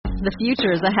The future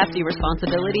is a hefty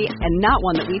responsibility and not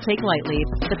one that we take lightly.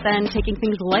 But then taking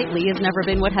things lightly has never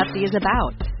been what Hefty is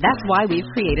about. That's why we've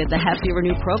created the Hefty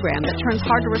Renew program that turns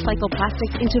hard-to-recycle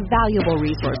plastics into valuable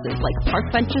resources like park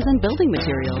benches and building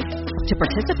materials. To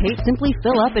participate, simply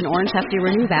fill up an orange Hefty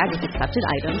Renew bag with accepted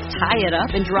items, tie it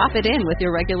up, and drop it in with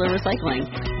your regular recycling.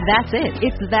 That's it.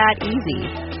 It's that easy.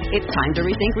 It's time to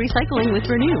rethink recycling with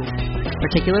Renew.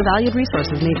 Particular valued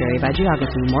resources may vary by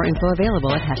geography. More info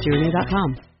available at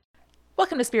heftyrenew.com.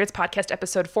 Welcome to Spirits Podcast,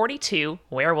 episode 42,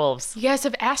 Werewolves. You guys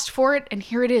have asked for it, and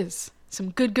here it is.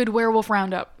 Some good werewolf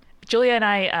roundup. Julia and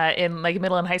I, in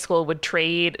middle and high school, would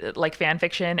trade fan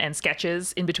fiction and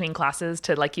sketches in between classes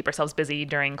to keep ourselves busy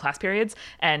during class periods.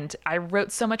 And I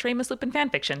wrote so much Remus Lupin fan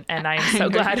fiction, and I'm so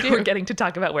glad we're getting to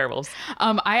talk about werewolves.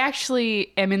 I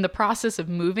actually am in the process of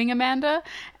moving, Amanda,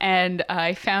 and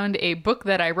I found a book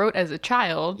that I wrote as a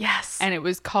child. Yes. And it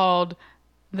was called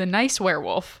The Nice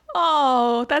Werewolf.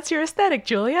 Oh, that's your aesthetic,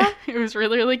 Julia. It was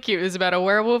really cute. It was about a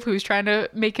werewolf who's trying to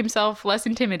make himself less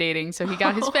intimidating. So he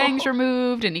got his fangs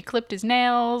removed and he clipped his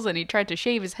nails and he tried to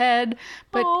shave his head.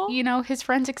 But, his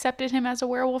friends accepted him as a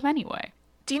werewolf anyway.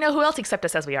 Do you know who else accept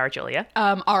us as we are, Julia?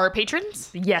 Our patrons?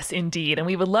 Yes, indeed. And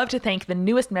we would love to thank the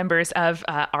newest members of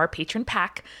our patron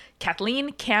pack: Kathleen,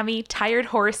 Cami, Tired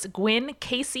Horse, Gwyn,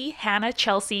 Casey, Hannah,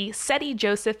 Chelsea, Seti,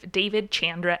 Joseph, David,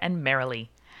 Chandra, and Marilee.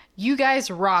 You guys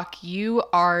rock. You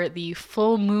are the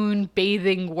full moon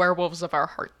bathing werewolves of our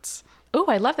hearts. Oh,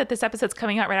 I love that this episode's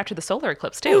coming out right after the solar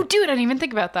eclipse, too. Oh, dude, I didn't even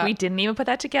think about that. We didn't even put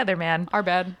that together, man. Our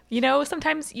bad.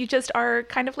 Sometimes you just are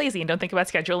kind of lazy and don't think about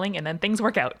scheduling, and then things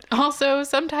work out. Also,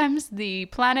 sometimes the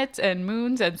planets and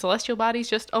moons and celestial bodies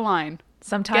just align.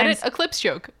 Sometimes. Get it? Eclipse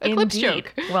joke. Eclipse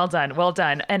joke. Well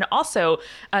done. And also,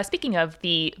 speaking of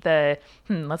the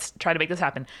let's try to make this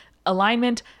happen.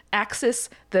 Alignment, axis,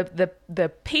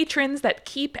 the patrons that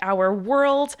keep our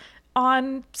world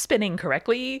on spinning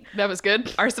correctly. That was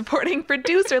good. Our supporting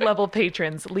producer level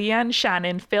patrons: Leanne,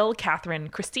 Shannon, Phil, Catherine,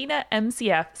 Christina,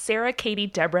 MCF, Sarah, Katie,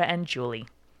 Deborah, and Julie.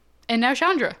 And now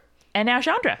Chandra.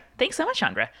 Thanks so much,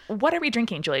 Chandra. What are we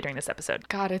drinking, Julie, during this episode?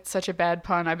 God, it's such a bad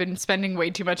pun. I've been spending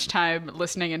way too much time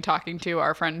listening and talking to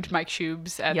our friend Mike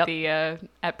Shubes at the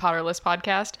at Potterless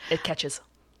podcast. It catches.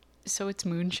 So it's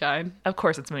moonshine. Of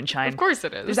course it's moonshine. Of course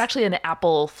it is. There's actually an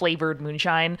apple-flavored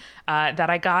moonshine that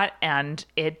I got, and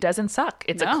it doesn't suck.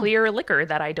 It's a clear liquor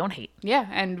that I don't hate. Yeah,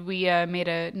 and we made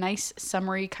a nice,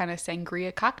 summery kind of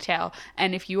sangria cocktail.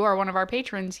 And if you are one of our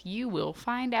patrons, you will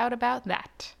find out about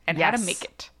that and how to make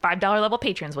it. $5 level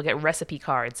patrons will get recipe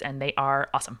cards, and they are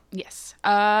awesome. Yes.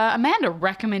 Amanda,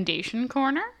 recommendation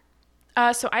corner?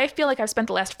 So I feel like I've spent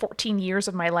the last 14 years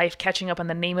of my life catching up on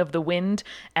The Name of the Wind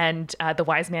and The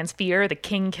Wise Man's Fear, The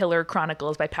King Killer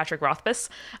Chronicles by Patrick Rothfuss.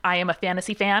 I am a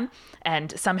fantasy fan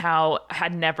and somehow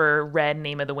had never read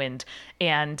Name of the Wind.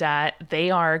 And they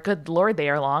are, good Lord, they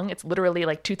are long. It's literally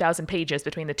 2,000 pages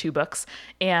between the two books.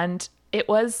 And it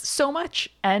was so much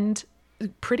and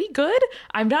pretty good.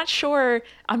 I'm not sure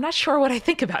what I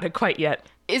think about it quite yet.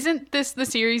 Isn't this the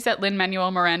series that Lin-Manuel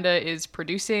Miranda is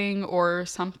producing or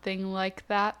something like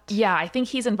that? Yeah, I think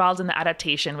he's involved in the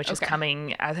adaptation, which is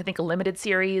coming as, I think, a limited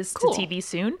series to TV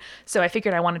soon. So I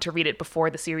figured I wanted to read it before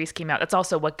the series came out. That's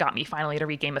also what got me finally to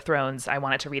read Game of Thrones. I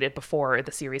wanted to read it before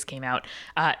the series came out.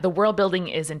 The world building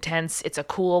is intense. It's a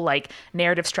cool,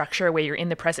 narrative structure where you're in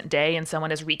the present day and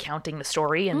someone is recounting the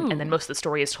story, and then most of the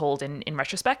story is told in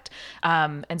retrospect.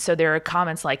 And so there are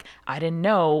comments like, I didn't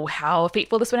know how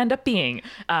fateful this would end up being.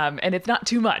 And it's not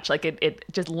too much. It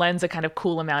just lends a kind of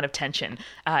cool amount of tension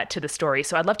to the story.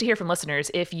 So I'd love to hear from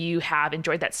listeners if you have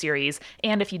enjoyed that series.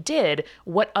 And if you did,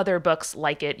 what other books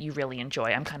like it you really enjoy?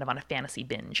 I'm kind of on a fantasy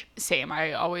binge. Same.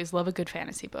 I always love a good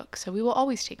fantasy book. So we will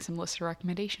always take some listener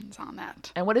recommendations on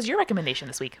that. And what is your recommendation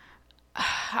this week?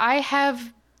 I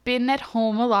have been at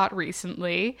home a lot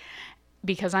recently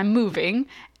because I'm moving.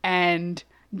 And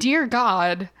dear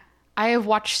God, I have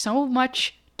watched so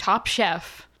much Top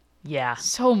Chef. Yeah.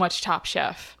 So much Top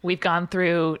Chef. We've gone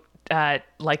through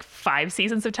 5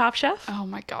 seasons of Top Chef. Oh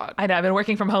my God. I know. I've been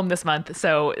working from home this month,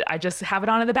 so I just have it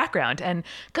on in the background. And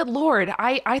good Lord,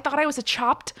 I thought I was a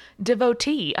Chopped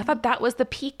devotee. I thought that was the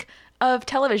peak of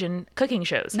television cooking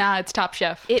shows. Nah, it's Top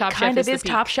Chef. It Top kind Chef of is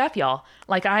Top Chef, y'all.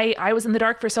 I was in the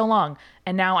dark for so long,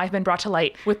 and now I've been brought to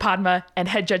light with Padma and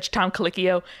head judge Tom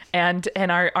Colicchio and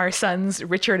our sons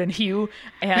Richard and Hugh,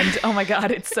 and oh my God,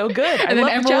 it's so good. And then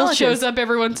Emerald shows up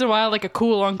every once in a while like a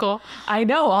cool uncle. I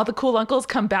know, all the cool uncles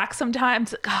come back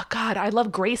sometimes. Oh God, I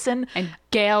love Grayson and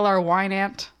Gail, our wine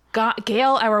aunt.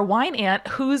 Gail, our wine aunt,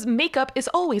 whose makeup is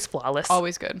always flawless.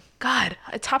 Always good. God,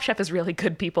 Top Chef is really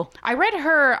good, people. I read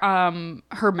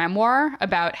her memoir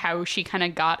about how she kind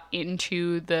of got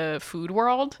into the food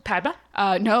world. Padma?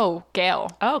 No,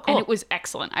 Gail. Oh, cool. And it was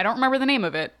excellent. I don't remember the name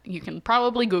of it. You can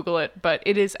probably Google it, but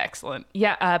it is excellent.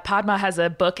 Yeah, Padma has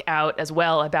a book out as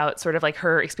well about sort of like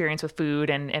her experience with food,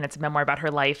 and it's a memoir about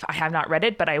her life. I have not read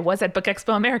it, but I was at Book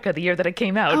Expo America the year that it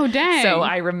came out. Oh, dang. So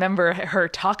I remember her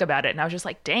talk about it, and I was just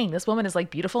like, dang, this woman is like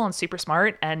beautiful and super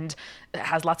smart and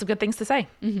has lots of good things to say.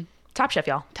 Mm-hmm. Top Chef,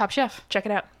 y'all. Top Chef. Check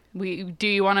it out. Do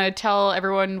you want to tell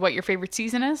everyone what your favorite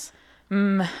season is?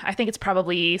 I think it's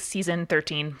probably season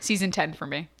 13. Season 10 for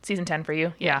me. Season 10 for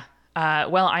you? Yeah.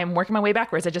 Well, I'm working my way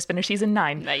backwards. I just finished season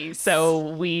 9. Nice.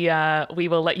 So we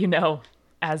will let you know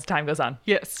as time goes on.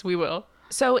 Yes, we will.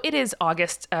 So it is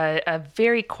August, a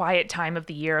very quiet time of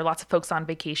the year. Lots of folks on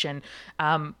vacation.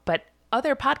 But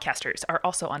other podcasters are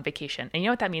also on vacation. And you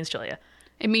know what that means, Julia?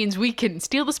 It means we can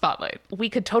steal the spotlight. We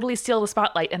could totally steal the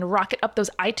spotlight and rocket up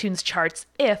those iTunes charts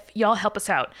if y'all help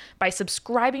us out by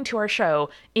subscribing to our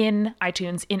show in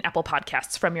iTunes, in Apple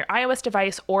Podcasts, from your iOS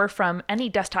device or from any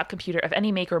desktop computer of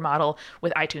any make or model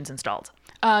with iTunes installed.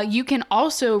 You can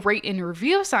also rate and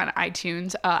review us on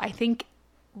iTunes. I think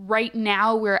right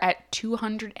now we're at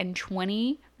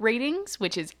 220 ratings,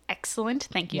 which is excellent.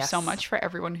 Thank you so much for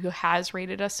everyone who has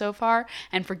rated us so far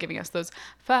and for giving us those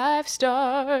 5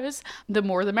 stars. The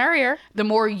more the merrier. The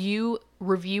more you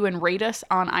review and rate us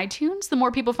on iTunes, the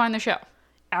more people find the show.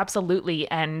 Absolutely.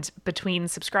 And between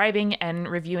subscribing and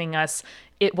reviewing us,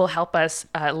 it will help us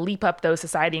leap up those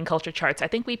society and culture charts. I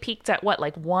think we peaked at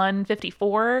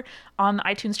 154 on the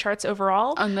iTunes charts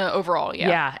overall? On the overall, yeah.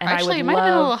 Yeah. And actually, it might have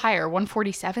been a little higher,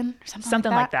 147 or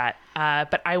something like that.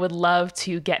 But I would love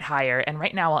to get higher. And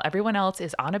right now, while everyone else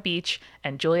is on a beach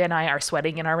and Julia and I are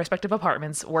sweating in our respective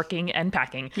apartments, working and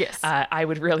packing, yes, I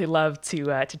would really love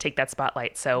to take that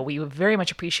spotlight. So we would very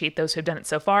much appreciate those who have done it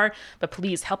so far. But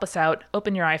please help us out.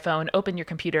 Open your iPhone, open your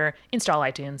computer, install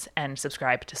iTunes, and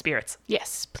subscribe to Spirits.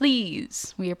 Yes,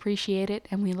 please. We appreciate it,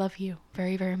 and we love you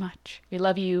very, very much. We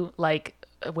love you like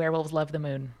werewolves love the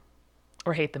moon.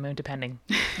 Or hate the moon, depending.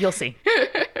 You'll see.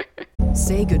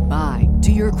 Say goodbye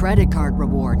to your credit card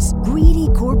rewards. Greedy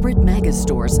corporate mega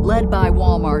stores, led by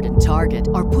Walmart and Target,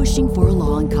 are pushing for a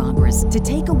law in Congress to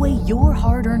take away your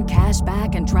hard-earned cash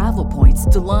back and travel points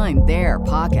to line their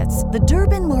pockets. The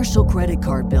Durbin-Marshall credit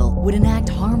card bill would enact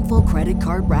harmful credit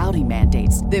card routing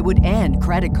mandates that would end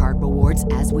credit card rewards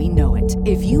as we know it.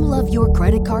 If you love your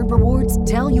credit card rewards,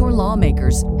 tell your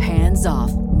lawmakers, hands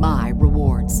off my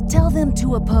rewards. Tell them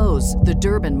to oppose the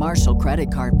Durbin-Marshall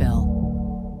credit card bill.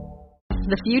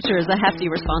 The future is a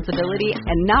hefty responsibility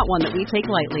and not one that we take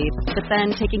lightly. But then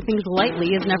taking things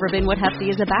lightly has never been what Hefty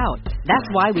is about. That's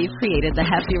why we've created the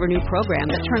Hefty Renew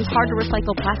program that turns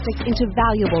hard-to-recycle plastics into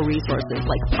valuable resources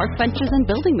like park benches and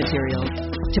building materials.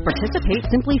 To participate,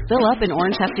 simply fill up an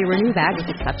orange Hefty Renew bag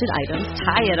with accepted items,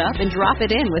 tie it up, and drop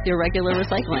it in with your regular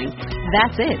recycling.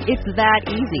 That's it. It's that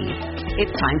easy.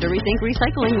 It's time to rethink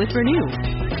recycling with Renew.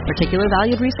 Particular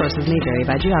valued resources may vary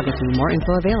by geography. More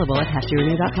info available at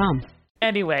heftyrenew.com.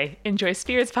 Anyway, enjoy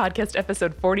Spirits Podcast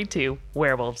episode 42,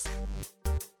 Werewolves.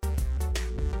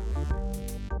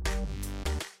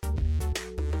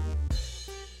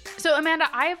 So, Amanda,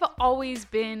 I've always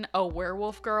been a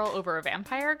werewolf girl over a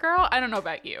vampire girl. I don't know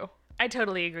about you. I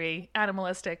totally agree.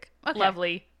 Animalistic,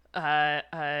 lovely,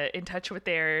 in touch with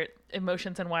their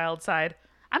emotions and wild side.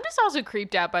 I'm just also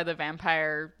creeped out by the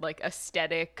vampire,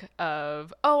 aesthetic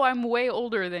of, oh, I'm way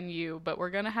older than you, but we're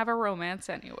going to have a romance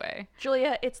anyway.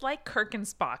 Julia, it's like Kirk and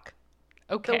Spock.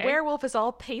 Okay. The werewolf is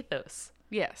all pathos.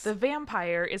 Yes. The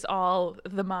vampire is all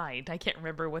the mind. I can't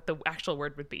remember what the actual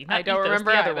word would be. Not I don't ethos,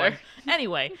 remember the either. other one.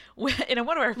 Anyway, in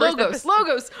one of our first Logos.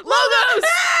 Logos! Yes!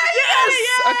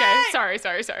 Okay,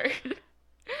 sorry.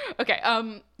 Okay,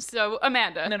 so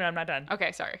Amanda. No, I'm not done.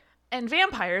 Okay, sorry. And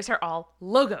vampires are all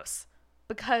logos.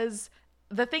 Because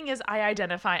the thing is, I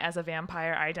identify as a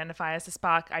vampire, I identify as a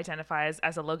Spock, I identify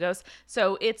as a Logos.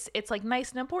 So it's like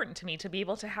nice and important to me to be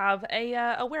able to have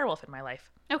a werewolf in my life.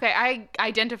 Okay, I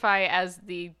identify as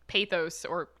the pathos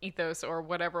or ethos or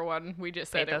whatever one we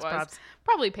just said pathos, it was. Props.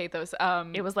 Probably pathos.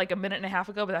 It was like a minute and a half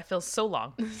ago, but that feels so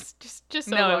long. just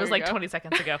so no, long it was like ago. 20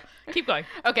 seconds ago. Keep going.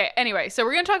 Okay, anyway, so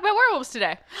we're going to talk about werewolves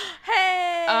today.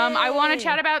 Hey! I want to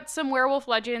chat about some werewolf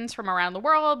legends from around the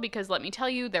world because let me tell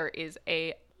you, there is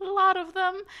a lot of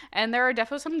them, and there are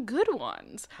definitely some good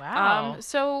ones. Wow.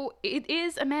 So it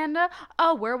is, Amanda,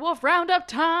 a werewolf roundup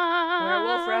time.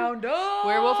 Werewolf roundup.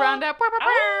 Werewolf roundup.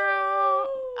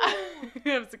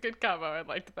 It was a good combo. I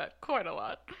liked that quite a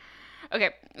lot.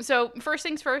 Okay, so first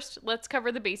things first, let's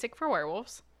cover the basic for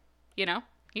werewolves. You know,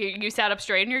 you sat up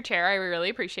straight in your chair. I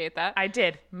really appreciate that. I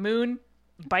did. Moon,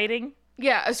 biting.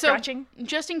 Yeah, so scratching.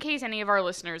 Just in case any of our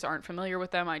listeners aren't familiar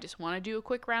with them, I just want to do a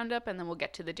quick roundup, and then we'll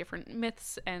get to the different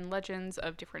myths and legends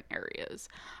of different areas.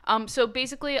 So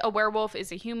basically, a werewolf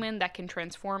is a human that can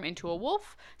transform into a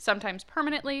wolf, sometimes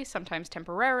permanently, sometimes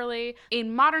temporarily.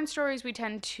 In modern stories, we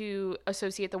tend to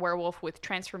associate the werewolf with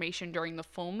transformation during the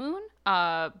full moon,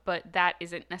 but that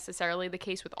isn't necessarily the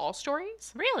case with all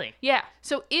stories. Really? Yeah.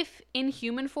 So if in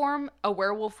human form a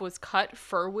werewolf was cut,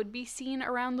 fur would be seen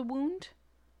around the wound,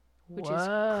 which is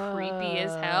creepy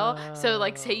as hell. So,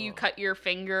 like, say you cut your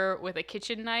finger with a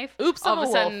kitchen knife. Oops, all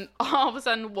of a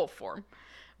sudden, wolf form.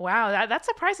 Wow, that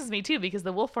surprises me too, because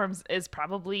the wolf form is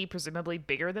presumably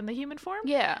bigger than the human form.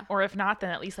 Yeah. Or if not,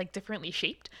 then at least like differently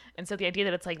shaped. And so the idea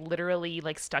that it's like literally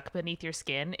like stuck beneath your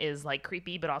skin is like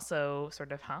creepy, but also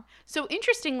sort of, So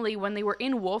interestingly, when they were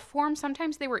in wolf form,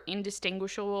 sometimes they were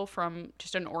indistinguishable from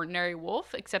just an ordinary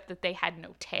wolf, except that they had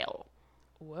no tail.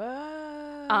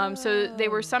 Whoa. So they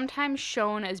were sometimes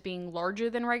shown as being larger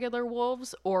than regular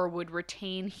wolves or would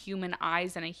retain human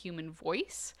eyes and a human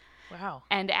voice. Wow.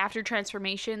 And after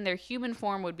transformation, their human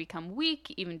form would become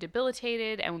weak, even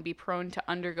debilitated, and would be prone to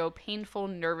undergo painful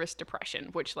nervous depression,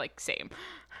 which, like, same.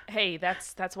 Hey,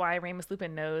 that's why Remus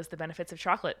Lupin knows the benefits of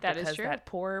chocolate. That is because true. That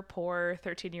poor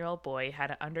 13-year-old boy had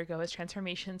to undergo his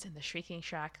transformations in the Shrieking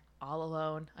Shack all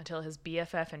alone until his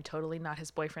BFF and totally not his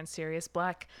boyfriend Sirius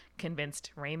Black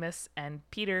convinced Remus and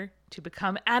Peter to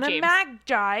become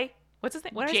animagi. What's his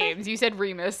name? What James. You said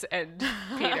Remus and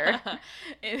Peter.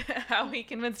 How he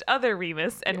convinced other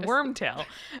Remus and Wormtail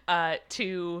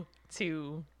to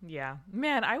yeah.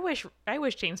 Man, I wish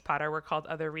James Potter were called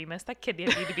other Remus. That kid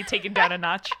needed to be taken down a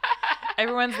notch.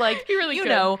 Everyone's like, you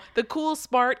know, the cool,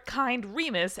 smart, kind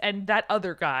Remus and that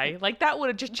other guy. Like, that would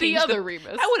have just changed the other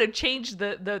Remus. That would have changed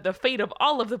the fate of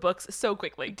all of the books so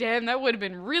quickly. Damn, that would have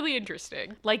been really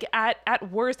interesting. Like,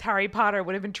 at worst, Harry Potter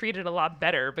would have been treated a lot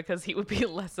better because he would be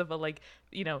less of a, like,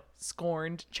 you know,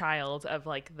 scorned child of,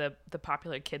 like, the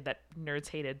popular kid that nerds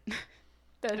hated.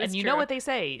 That is and you true. know what they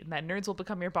say, that nerds will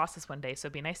become your bosses one day, so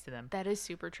be nice to them. That is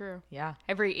super true. Yeah.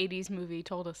 Every 80s movie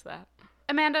told us that.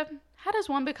 Amanda, how does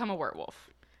one become a werewolf?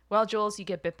 Well, Jules, you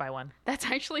get bit by one. That's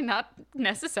actually not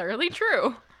necessarily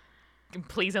true.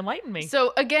 Please enlighten me.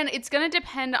 So again, it's going to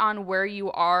depend on where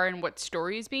you are and what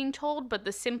story is being told, but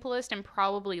the simplest and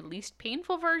probably least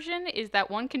painful version is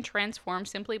that one can transform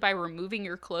simply by removing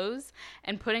your clothes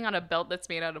and putting on a belt that's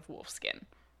made out of wolf skin.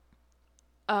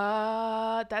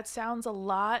 That sounds a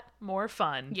lot more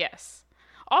fun. Yes.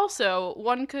 Also,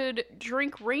 one could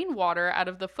drink rainwater out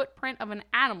of the footprint of an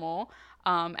animal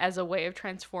as a way of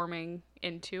transforming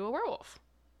into a werewolf.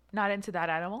 Not into that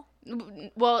animal?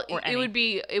 Well,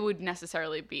 it would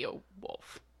necessarily be a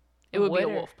wolf. It would be a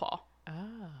wolf paw.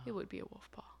 Oh. It would be a wolf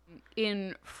paw.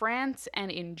 In France and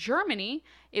in Germany,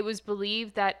 it was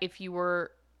believed that if you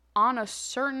were on a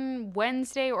certain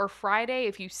Wednesday or Friday,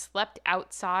 if you slept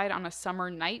outside on a summer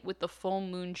night with the full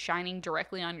moon shining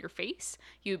directly on your face,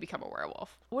 you would become a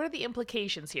werewolf. What are the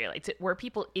implications here? Like, were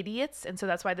people idiots and so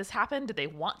that's why this happened? Did they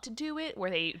want to do it? Were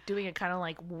they doing a kind of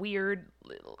like weird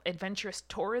adventurous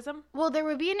tourism? Well, there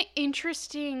would be an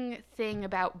interesting thing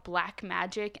about black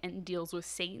magic and deals with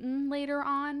Satan later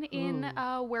on in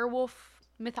werewolf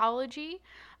mythology,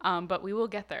 but we will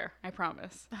get there, I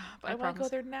promise. But I want to go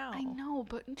there now. I know,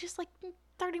 but just like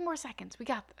 30 more seconds, we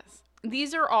got this.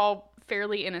 These are all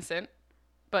fairly innocent,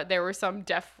 but there were some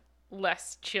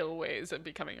less chill ways of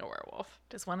becoming a werewolf.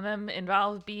 Does one of them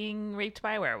involve being raped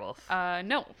by a werewolf?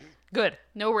 No. Good.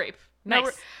 No rape.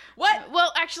 Nice. What?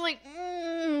 Well, actually,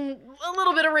 a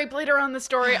little bit of rape later on in the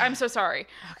story. I'm so sorry.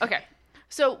 Okay.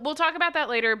 So we'll talk about that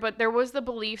later, but there was the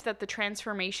belief that the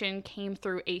transformation came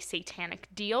through a satanic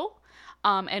deal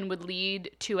and would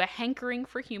lead to a hankering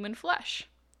for human flesh.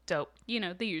 Dope. You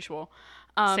know, the usual.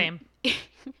 Same.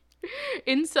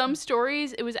 In some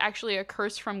stories, it was actually a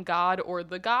curse from God or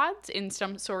the gods. In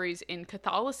some stories in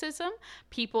Catholicism,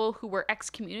 people who were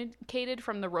excommunicated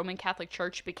from the Roman Catholic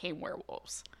Church became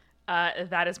werewolves.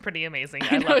 That is pretty amazing.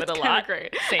 I love it a lot.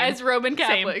 Great. Same. As Roman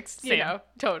Catholics, Same. you know,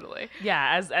 totally.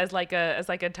 Yeah, as like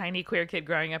a tiny queer kid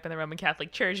growing up in the Roman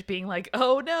Catholic Church, being like,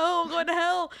 oh no, I'm going to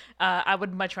hell. I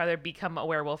would much rather become a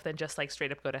werewolf than just like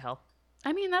straight up go to hell.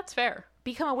 I mean, that's fair.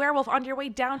 Become a werewolf on your way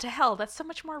down to hell. That's so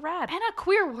much more rad. And a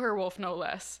queer werewolf, no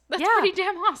less. That's Yeah. pretty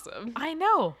damn awesome. I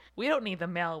know. We don't need the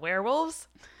male werewolves.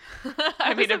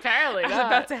 I mean, apparently I was not.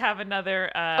 about to have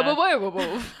another. A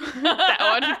werewolf. That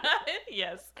one.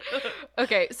 Yes.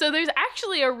 Okay, so there's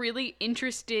actually a really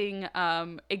interesting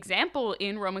example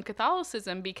in Roman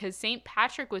Catholicism because St.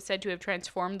 Patrick was said to have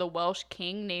transformed the Welsh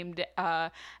king named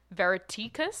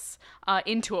Vereticus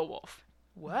into a wolf.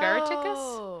 Whoa.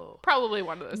 Veriticus? Probably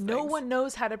one of those things. No one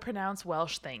knows how to pronounce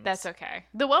Welsh things. That's okay.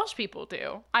 The Welsh people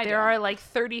do. There are like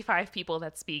 35 people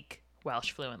that speak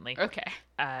Welsh fluently. Okay.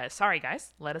 Sorry,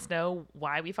 guys. Let us know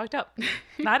why we fucked up.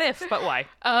 Not if, but why.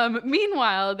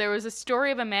 Meanwhile, there was a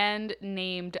story of a man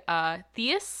named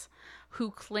Theus who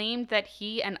claimed that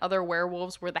he and other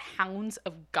werewolves were the hounds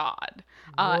of God,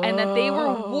 and that they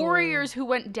were warriors who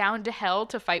went down to hell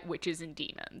to fight witches and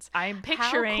demons. How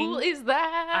cool is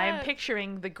that? I'm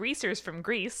picturing the greasers from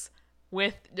Greece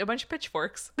with a bunch of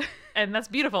pitchforks, and that's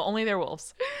beautiful. Only they're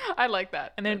wolves. I like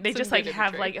that. And then they just like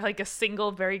have like a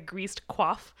single very greased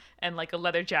coif and like a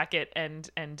leather jacket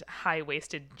and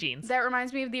high-waisted jeans. That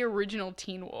reminds me of the original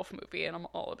Teen Wolf movie, and I'm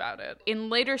all about it. In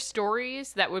later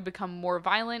stories that would become more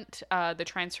violent, the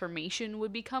transformation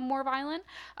would become more violent.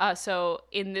 So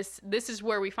in this is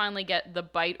where we finally get the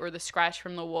bite or the scratch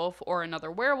from the wolf or another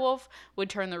werewolf would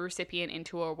turn the recipient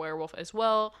into a werewolf as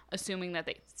well, assuming that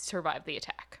they survive the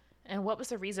attack. And what was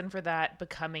the reason for that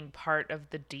becoming part of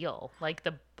the deal? Like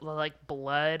the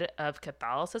blood of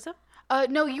Catholicism?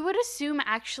 No, you would assume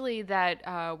actually that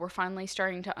we're finally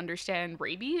starting to understand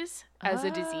rabies as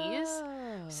a disease.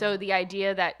 So the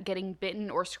idea that getting bitten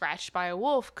or scratched by a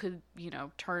wolf could,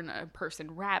 turn a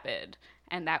person rabid.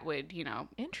 And that would,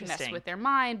 mess with their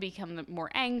mind, become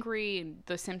more angry, and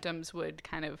the symptoms would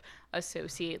kind of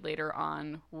associate later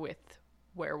on with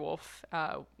werewolf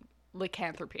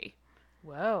lycanthropy.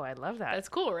 Whoa, I love that. That's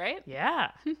cool, right? Yeah.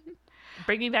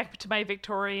 Bring me back to my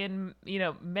Victorian,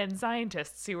 men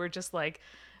scientists who were just like,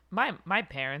 my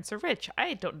parents are rich.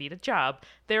 I don't need a job.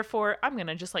 Therefore, I'm going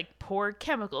to just like pour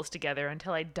chemicals together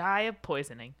until I die of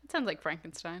poisoning. It sounds like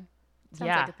Frankenstein. Sounds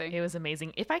yeah, like a thing. It was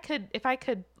amazing. If I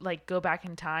could like go back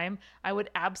in time, I would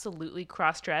absolutely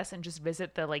cross-dress and just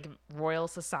visit the like Royal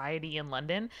Society in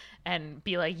London and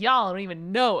be like, y'all don't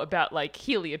even know about like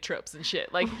heliotropes and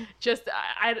shit. Like just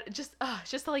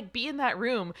to like be in that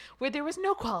room where there was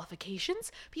no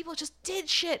qualifications. People just did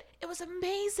shit. It was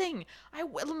amazing.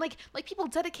 Like people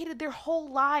dedicated their whole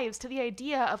lives to the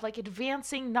idea of like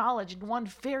advancing knowledge in one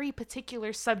very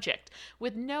particular subject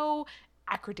with no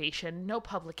accreditation, no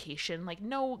publication, like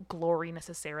no glory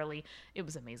necessarily. It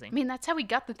was amazing. I mean, that's how we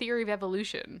got the theory of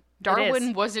evolution.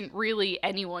 Darwin wasn't really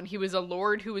anyone. He was a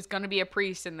lord who was going to be a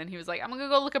priest, and then he was like, I'm going to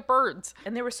go look at birds.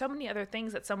 And there were so many other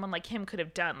things that someone like him could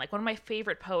have done. Like one of my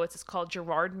favorite poets is called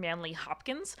Gerard Manley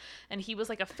Hopkins, and he was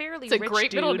like a fairly rich dude. It's a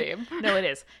great middle name. No, it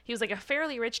is. He was like a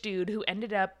fairly rich dude who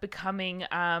ended up becoming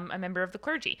a member of the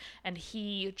clergy, and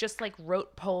he just like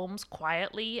wrote poems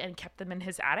quietly and kept them in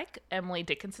his attic, Emily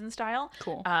Dickinson style.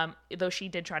 Cool. Though she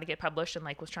did try to get published and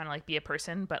like was trying to like be a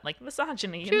person, but like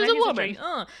misogyny. She was a woman.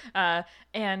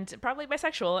 And probably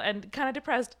bisexual and kind of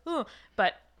depressed.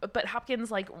 But Hopkins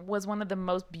like was one of the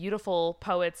most beautiful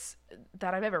poets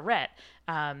that I've ever read.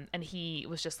 And he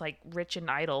was just like rich and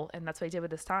idle, and that's what he did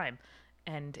with his time.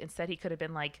 And instead he could have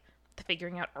been like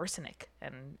figuring out arsenic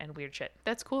and weird shit.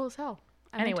 That's cool as hell.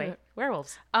 Anyway,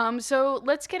 werewolves. So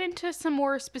let's get into some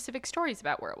more specific stories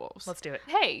about werewolves. Let's do it.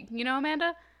 Hey,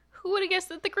 Amanda, who would have guessed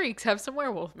that the Greeks have some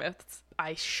werewolf myths?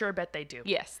 I sure bet they do.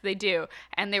 Yes, they do.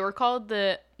 And they were called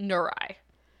the Nurai.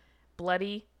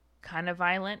 Bloody, kind of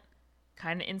violent,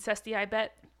 kind of incesty, I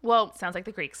bet. Well, sounds like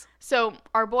the Greeks. So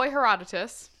our boy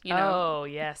Herodotus, oh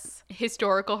yes,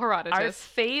 historical Herodotus, our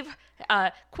fave,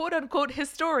 quote unquote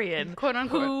historian, quote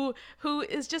unquote, who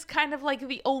is just kind of like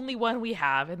the only one we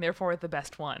have, and therefore the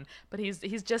best one. But he's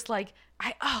just like,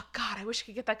 I wish I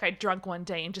could get that guy drunk one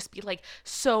day and just be like,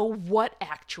 so what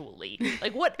actually?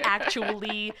 Like what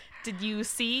actually did you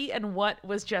see, and what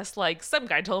was just like some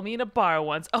guy told me in a bar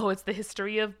once? Oh, it's the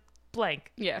history of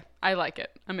blank. Yeah, I like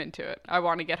it. I'm into it. I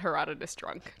want to get Herodotus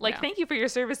drunk. Like, thank you for your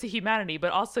service to humanity,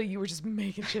 but also you were just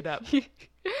making shit up.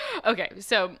 Okay,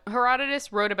 so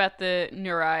Herodotus wrote about the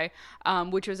Nurai,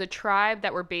 which was a tribe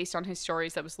that were based on his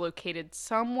stories that was located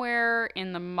somewhere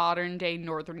in the modern-day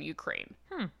northern Ukraine.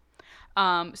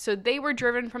 So they were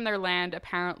driven from their land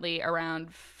apparently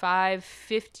around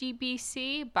 550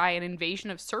 BC by an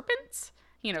invasion of serpents.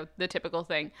 The typical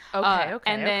thing. Okay.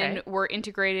 And then were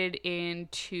integrated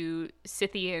into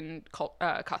Scythian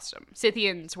custom.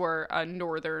 Scythians were a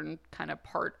northern kind of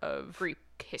part of Greek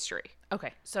history.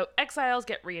 Okay, so exiles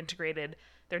get reintegrated.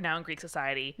 They're now in Greek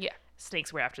society. Yeah.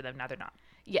 Snakes were after them. Now they're not.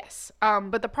 Yes.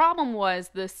 But the problem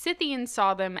was the Scythians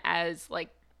saw them as like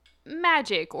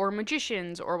magic or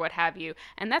magicians or what have you.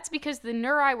 And that's because the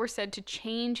Nurai were said to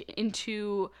change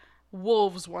into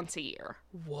wolves once a year.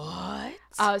 What?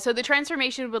 So the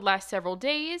transformation would last several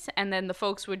days, and then the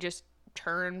folks would just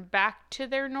turn back to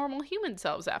their normal human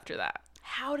selves after that.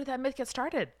 How did that myth get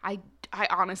started? I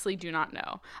honestly do not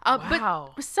know.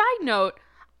 Wow. But side note,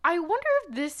 I wonder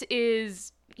if this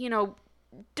is,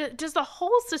 does the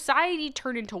whole society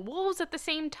turn into wolves at the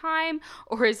same time?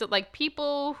 Or is it like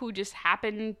people who just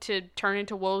happen to turn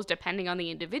into wolves depending on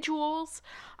the individuals?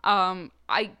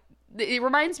 It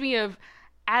reminds me of,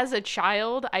 as a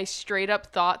child, I straight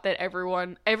up thought that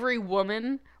every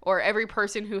woman or every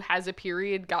person who has a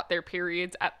period got their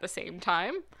periods at the same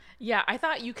time. Yeah, I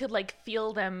thought you could like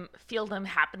feel them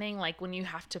happening, like when you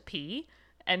have to pee,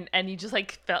 and you just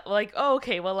like felt like, oh,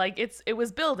 okay, well, like it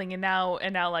was building, and now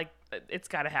like it's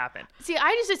got to happen. See,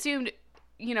 I just assumed,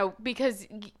 because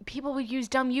people would use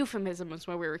dumb euphemisms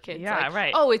when we were kids. Yeah, like,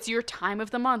 right. Oh, it's your time of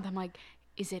the month. I'm like,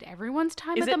 is it everyone's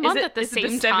time of the month at the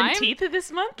same time? Is it the 17th of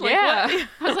this month? Like, yeah. What?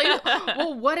 I was like,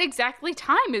 well, what exactly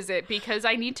time is it? Because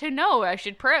I need to know. I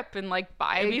should prep and like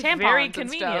buy It'd be tampons very and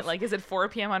convenient. stuff. Like, is it 4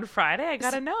 p.m. on Friday? I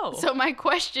gotta know. So my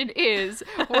question is,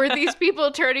 were these people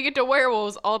turning into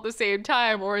werewolves all at the same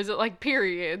time, or is it like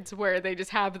periods where they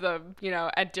just have them,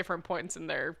 at different points in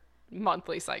their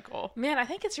monthly cycle? Man, I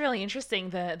think it's really interesting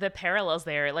the parallels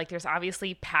there. Like, there's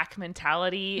obviously pack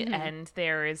mentality, and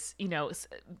there's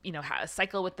a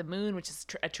cycle with the moon, which is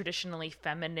a traditionally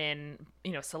feminine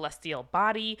celestial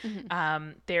body.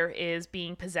 There is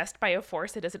being possessed by a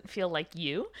force that doesn't feel like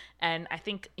you, and I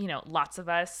think lots of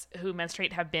us who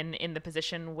menstruate have been in the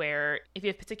position where if you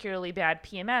have particularly bad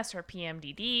PMS or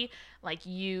PMDD, like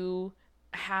you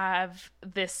have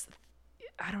this,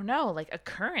 I don't know, like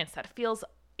occurrence that feels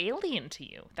alien to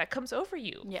you, that comes over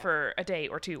you for a day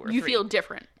or two or three. You feel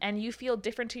different. And you feel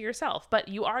different to yourself, but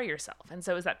you are yourself. And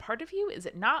so is that part of you? Is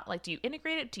it not? Like, do you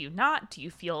integrate it? Do you not? Do you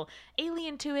feel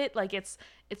alien to it? Like, it's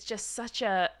just such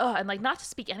a, and like, not to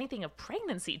speak anything of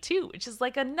pregnancy too, which is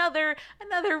like another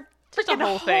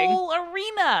freaking whole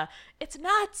arena. It's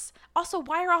nuts. Also,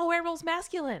 why are all werewolves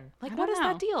masculine? Like, what is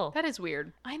that deal? That is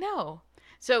weird. I know.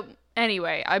 So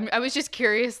anyway, I was just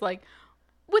curious, like,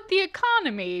 with the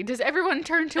economy, does everyone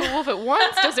turn to a wolf at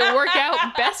once? Does it work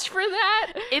out best for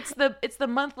that? It's the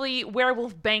monthly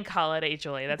werewolf bank holiday,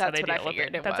 Julie. That's how they deal with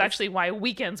it. That's actually why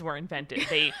weekends were invented.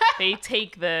 They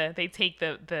take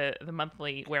the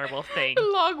monthly werewolf thing. A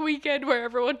long weekend where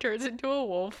everyone turns into a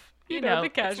wolf. You know, the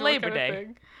casual it's Labor kind Day. of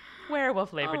thing.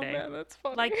 Werewolf Labor Day. Oh man, that's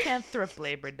funny. Lycanthrope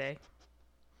Labor Day.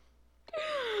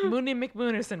 Mooney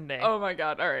McMoonerson Day. Oh my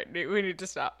god. All right. We need to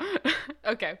stop.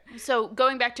 Okay. So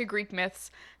going back to Greek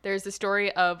myths, there's the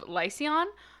story of Lycaon,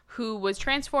 who was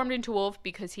transformed into a wolf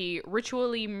because he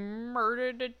ritually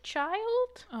murdered a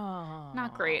child. Oh.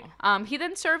 Not great. He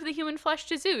then served the human flesh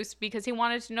to Zeus because he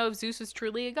wanted to know if Zeus was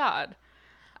truly a god.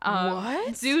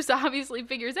 What? Zeus obviously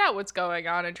figures out what's going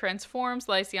on and transforms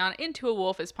Lycaon into a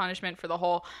wolf as punishment for the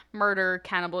whole murder,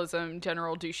 cannibalism,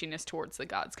 general douchiness towards the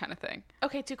gods kind of thing.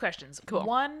 Okay, 2 questions. Cool.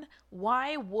 1,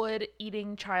 why would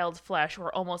eating child flesh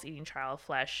or almost eating child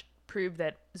flesh prove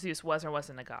that Zeus was or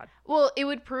wasn't a god? Well, it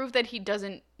would prove that he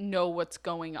doesn't know what's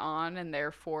going on and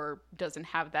therefore doesn't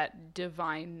have that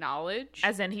divine knowledge.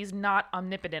 As in, he's not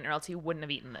omnipotent, or else he wouldn't have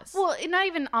eaten this. Well, not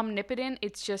even omnipotent.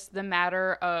 It's just the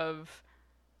matter of,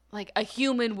 like, a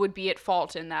human would be at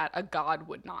fault in that a god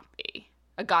would not be.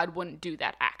 A god wouldn't do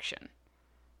that action.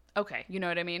 Okay. You know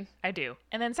what I mean? I do.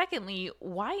 And then secondly,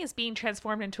 why is being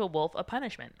transformed into a wolf a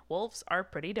punishment? Wolves are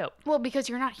pretty dope. Well, because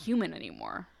you're not human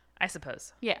anymore. I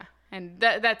suppose. Yeah. And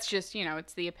that's just,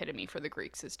 it's the epitome for the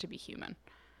Greeks is to be human.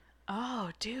 Oh,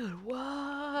 dude.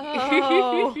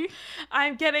 Whoa.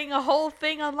 I'm getting a whole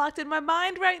thing unlocked in my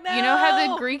mind right now. You know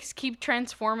how the Greeks keep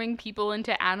transforming people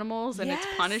into animals and it's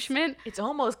punishment? It's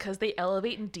almost because they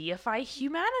elevate and deify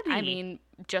humanity. I mean,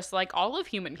 just like all of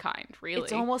humankind, really.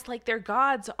 It's almost like their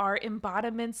gods are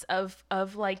embodiments of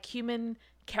like human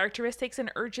characteristics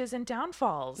and urges and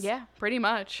downfalls. Yeah, pretty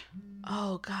much.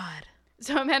 Oh, God.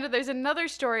 So, Amanda, there's another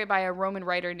story by a Roman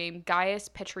writer named Gaius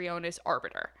Petronius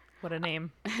Arbiter. What a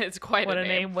name. It's quite a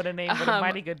name. What a name. What a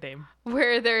mighty good name.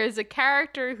 Where there is a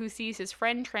character who sees his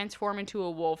friend transform into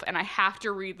a wolf, and I have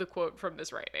to read the quote from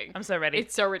this writing. I'm so ready.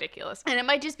 It's so ridiculous. And it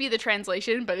might just be the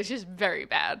translation, but it's just very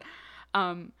bad.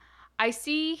 I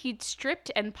see he'd stripped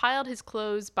and piled his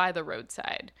clothes by the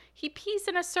roadside. He pees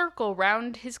in a circle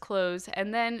round his clothes,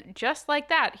 and then, just like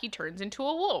that, he turns into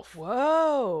a wolf.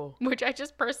 Whoa. Which I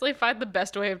just personally find the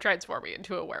best way of transforming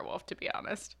into a werewolf, to be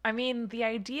honest. I mean, the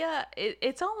idea,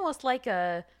 it's almost like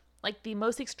the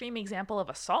most extreme example of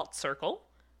a salt circle,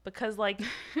 because, like,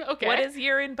 okay. What is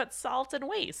urine but salt and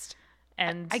waste?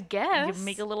 And I guess. You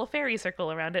make a little fairy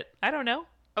circle around it. I don't know.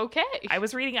 Okay. I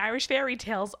was reading Irish fairy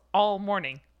tales all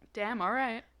morning. Damn, all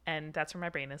right. And that's where my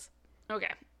brain is.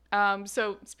 Okay.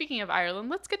 So speaking of Ireland,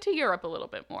 let's get to Europe a little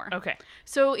bit more. Okay.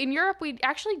 So in Europe, we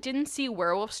actually didn't see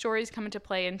werewolf stories come into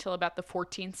play until about the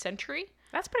 14th century.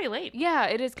 That's pretty late. Yeah,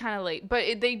 it is kind of late.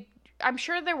 But they I'm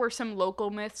sure there were some local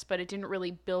myths, but it didn't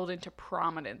really build into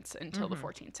prominence until the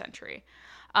 14th century.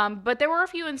 But there were a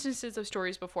few instances of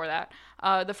stories before that.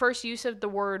 The first use of the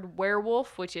word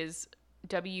werewolf, which is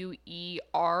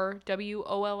Werwolf.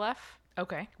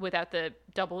 Okay. Without the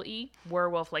double E.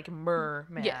 Werewolf, like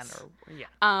merman. Yes. Or, yeah.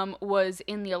 Was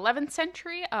in the 11th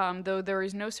century, though there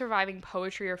is no surviving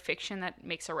poetry or fiction that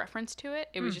makes a reference to it.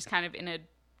 It was just kind of in a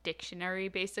dictionary,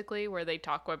 basically, where they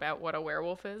talk about what a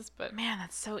werewolf is. But man,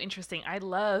 that's so interesting. I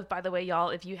love, by the way, y'all,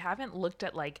 if you haven't looked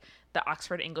at like the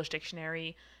Oxford English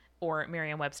Dictionary or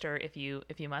Merriam-Webster, if you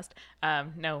must.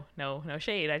 No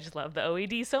shade. I just love the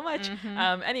OED so much.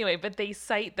 Anyway, but they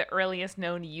cite the earliest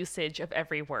known usage of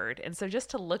every word. And so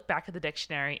just to look back at the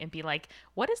dictionary and be like,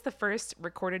 what is the first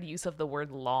recorded use of the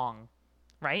word long?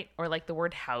 Right? Or like the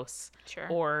word house. Sure.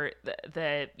 Or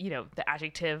the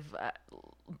adjective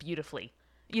beautifully.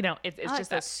 It's like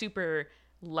just a super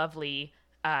lovely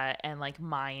and like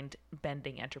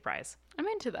mind-bending enterprise. I'm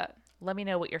into that. Let me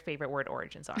know what your favorite word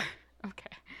origins are.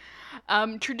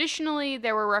 Okay. Traditionally,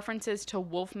 there were references to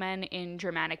wolfmen in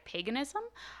Germanic paganism,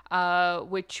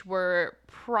 which were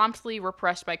promptly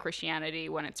repressed by Christianity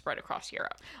when it spread across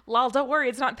Europe. Lol, don't worry,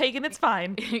 it's not pagan, it's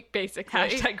fine. Basically.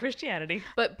 Hashtag Christianity.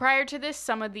 But prior to this,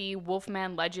 some of the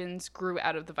wolfman legends grew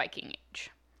out of the Viking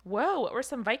Age. Whoa, what were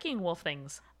some Viking wolf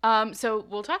things? So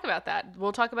we'll talk about that.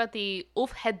 We'll talk about the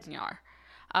Ulfhednar,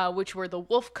 which were the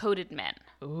wolf-coated men.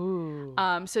 Ooh.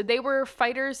 So they were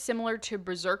fighters similar to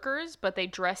berserkers, but they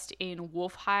dressed in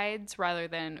wolf hides rather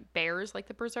than bears like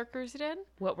the berserkers did.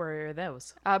 What were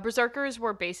those? Berserkers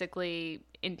were basically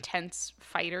intense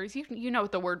fighters. You know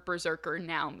what the word berserker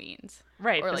now means.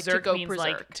 Right, or berserk like to go means berserk.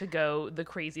 like to go the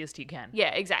craziest you can.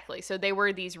 Yeah, exactly. So they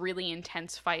were these really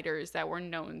intense fighters that were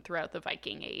known throughout the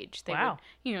Viking Age. They wow.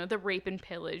 would, the rape and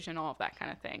pillage and all of that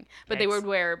kind of thing. But Yikes. they would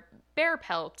wear bear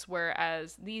pelts,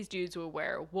 whereas these dudes would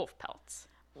wear wolf pelts.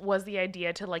 Was the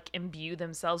idea to like imbue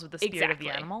themselves with the spirit of the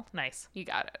animal? Nice. You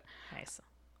got it. Nice.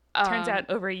 Turns out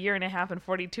over a year and a half and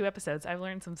 42 episodes, I've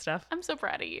learned some stuff. I'm so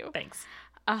proud of you. Thanks.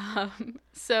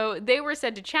 So they were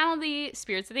said to channel the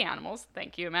spirits of the animals.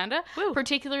 Thank you, Amanda. Woo.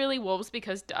 Particularly wolves,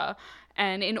 because duh.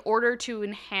 And in order to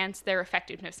enhance their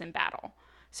effectiveness in battle.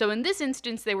 So in this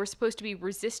instance, they were supposed to be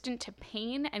resistant to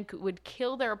pain and would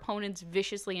kill their opponents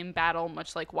viciously in battle,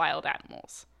 much like wild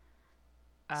animals.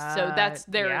 So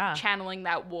they're channeling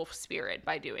that wolf spirit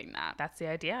by doing that. That's the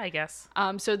idea, I guess.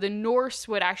 So the Norse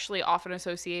would actually often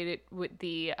associate it with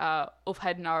the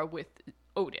Ulfhednar with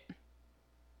Odin.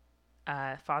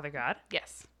 Father God.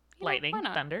 Yes. Lightning,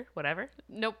 thunder, whatever.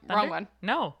 Nope, thunder? wrong one.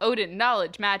 No. Odin,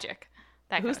 knowledge, magic.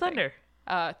 That Who's kind of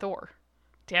thunder? Thor.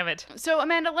 Damn it. So,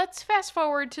 Amanda, let's fast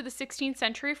forward to the 16th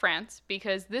century France,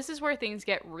 because this is where things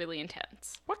get really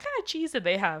intense. What kind of cheese did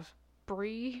they have?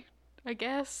 Brie, I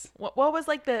guess. What was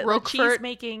like the cheese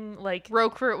making, like...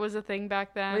 Roquefort was a thing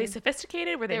back then. Were they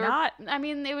sophisticated? Were they not? I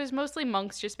mean, it was mostly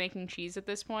monks just making cheese at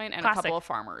this point, and Classic. a couple of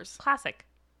farmers. Classic.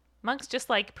 Monks just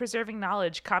like preserving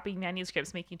knowledge, copying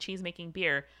manuscripts, making cheese, making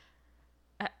beer.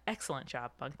 Excellent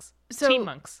job, monks. So, Team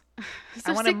monks.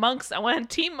 I want a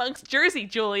Team Monks jersey,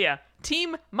 Julia.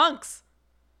 Team Monks.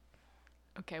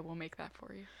 Okay, we'll make that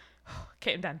for you.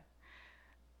 Okay, I'm done.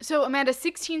 So, Amanda,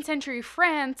 16th century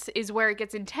France is where it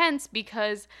gets intense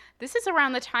because this is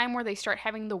around the time where they start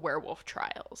having the werewolf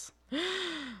trials.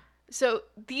 So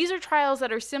these are trials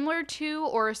that are similar to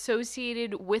or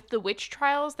associated with the witch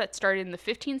trials that started in the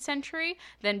 15th century,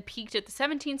 then peaked at the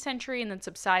 17th century, and then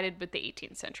subsided with the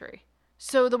 18th century.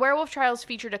 So the werewolf trials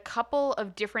featured a couple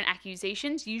of different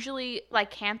accusations, usually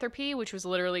lycanthropy, which was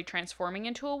literally transforming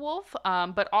into a wolf,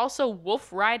 but also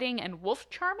wolf riding and wolf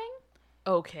charming.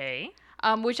 Okay.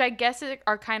 Which I guess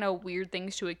are kind of weird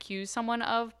things to accuse someone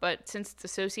of, but since it's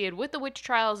associated with the witch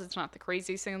trials, it's not the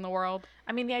craziest thing in the world.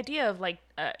 I mean, the idea of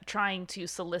trying to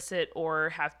solicit or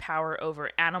have power over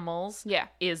animals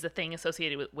is the thing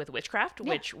associated with witchcraft,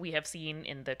 which we have seen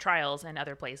in the trials and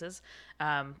other places.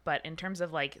 But in terms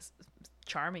of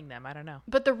charming them, I don't know.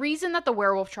 But the reason that the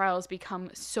werewolf trials become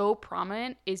so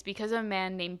prominent is because of a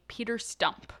man named Peter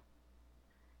Stump.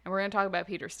 And we're going to talk about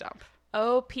Peter Stump.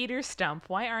 Oh, Peter Stump.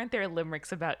 Why aren't there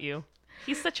limericks about you?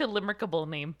 He's such a limerickable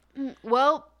name.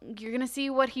 Well, you're going to see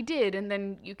what he did, and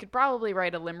then you could probably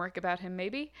write a limerick about him,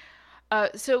 maybe.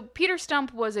 So Peter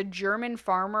Stump was a German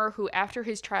farmer who, after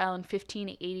his trial in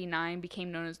 1589,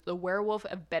 became known as the Werewolf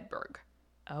of Bedburg.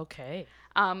 Okay.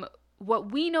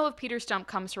 What we know of Peter Stump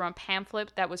comes from a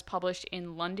pamphlet that was published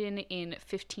in London in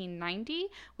 1590,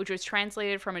 which was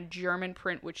translated from a German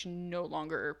print which no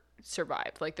longer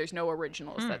survived. There's no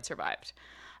originals that survived.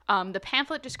 The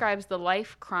pamphlet describes the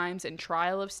life, crimes, and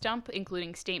trial of Stump,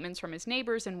 including statements from his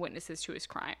neighbors and witnesses to his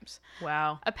crimes.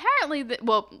 Wow. Apparently,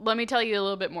 let me tell you a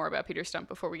little bit more about Peter Stump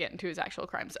before we get into his actual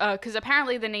crimes. Because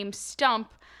apparently the name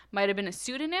Stump might have been a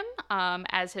pseudonym,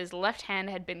 as his left hand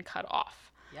had been cut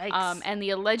off. Yikes. And the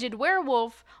alleged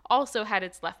werewolf also had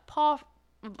its left paw,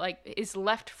 his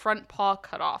left front paw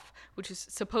cut off, which is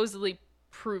supposedly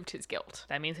proved his guilt.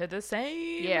 That means they're the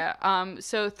same. Yeah.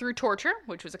 So through torture,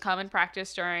 which was a common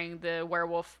practice during the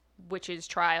werewolf witches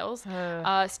trials,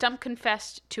 Stump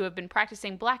confessed to have been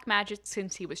practicing black magic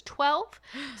since he was 12,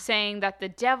 saying that the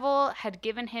devil had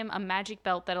given him a magic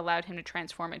belt that allowed him to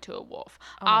transform into a wolf.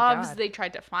 God. They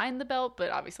tried to find the belt,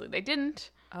 but obviously they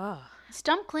didn't.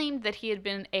 Stump claimed that he had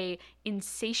been a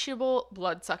insatiable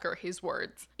bloodsucker, his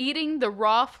words, eating the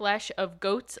raw flesh of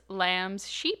goats, lambs,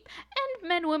 sheep, and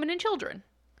men, women, and children.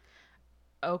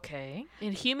 Okay.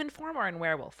 In human form or in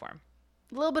werewolf form?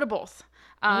 A little bit of both.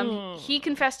 He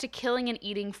confessed to killing and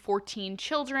eating 14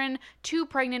 children, 2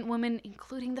 pregnant women,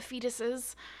 including the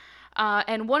fetuses.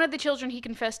 And one of the children he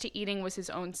confessed to eating was his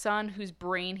own son, whose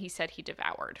brain he said he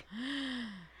devoured.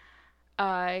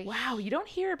 Wow, you don't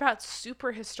hear about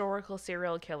super historical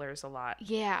serial killers a lot.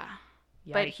 Yeah.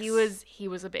 Yikes. But he was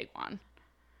a big one.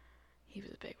 He was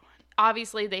a big one.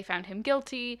 Obviously, they found him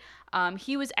guilty.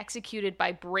 He was executed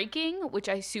by breaking, which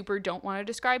I super don't want to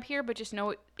describe here, but just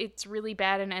know it's really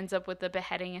bad and ends up with a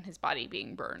beheading and his body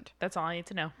being burned. That's all I need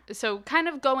to know. So kind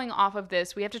of going off of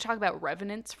this, we have to talk about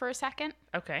revenants for a second.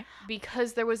 Okay.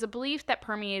 Because there was a belief that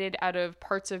permeated out of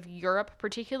parts of Europe,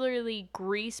 particularly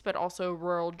Greece, but also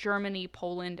rural Germany,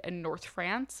 Poland, and North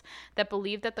France, that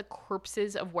believed that the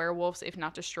corpses of werewolves, if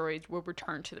not destroyed, would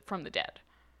return from the dead.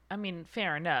 I mean,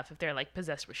 fair enough if they're like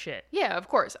possessed with shit. Yeah, of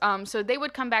course. So they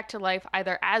would come back to life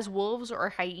either as wolves or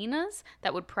hyenas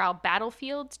that would prowl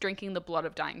battlefields, drinking the blood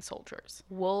of dying soldiers.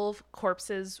 Wolf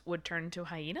corpses would turn to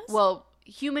hyenas? Well,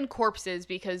 human corpses,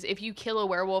 because if you kill a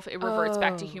werewolf, it reverts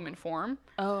back to human form.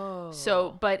 Oh.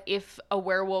 So, but if a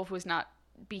werewolf was not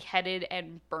beheaded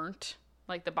and burnt,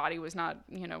 like the body was not,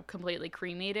 completely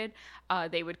cremated,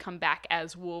 they would come back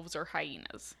as wolves or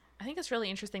hyenas. I think it's really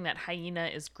interesting that hyena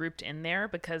is grouped in there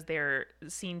because they're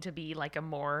seen to be like a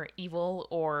more evil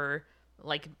or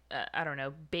like, I don't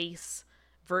know, base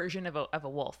version of a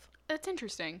wolf. That's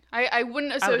interesting. I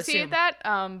wouldn't associate that,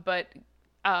 but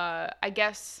I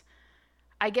guess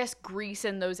Greece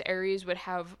and those areas would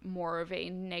have more of a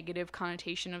negative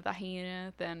connotation of the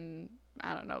hyena than,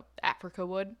 I don't know, Africa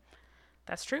would.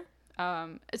 That's true.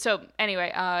 So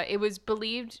anyway, it was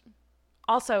believed...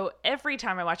 Also, every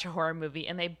time I watch a horror movie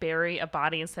and they bury a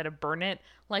body instead of burn it,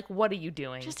 like, what are you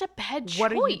doing? Just a bad choice.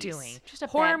 What are you doing? Just a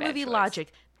horror bad movie choice.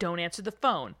 logic. Don't answer the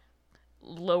phone.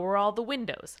 Lower all the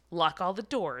windows. Lock all the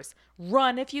doors.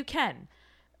 Run if you can.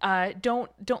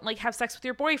 Don't like have sex with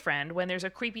your boyfriend when there's a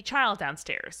creepy child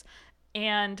downstairs.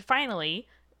 And finally,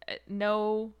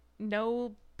 no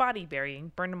body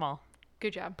burying. Burn them all.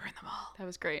 Good job. Burn them all. That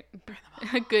was great. Burn them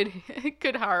all.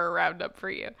 Good horror roundup for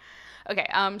you. Okay,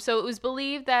 so it was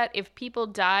believed that if people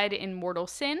died in mortal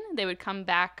sin, they would come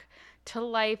back to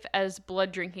life as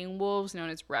blood-drinking wolves known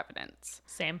as revenants.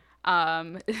 Same.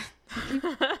 Cool.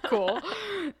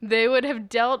 They would have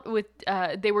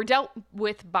they were dealt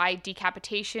with by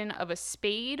decapitation of a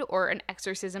spade or an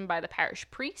exorcism by the parish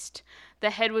priest. The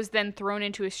head was then thrown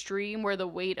into a stream where the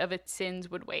weight of its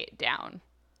sins would weigh it down.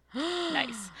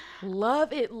 Nice.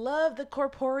 Love it. Love the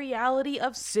corporeality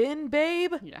of sin,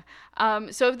 babe. Yeah.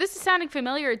 So if this is sounding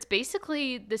familiar, it's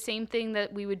basically the same thing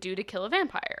that we would do to kill a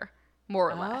vampire, more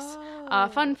or less.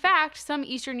 Fun fact, some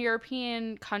Eastern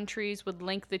European countries would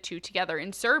link the two together.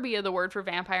 In Serbia, the word for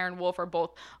vampire and wolf are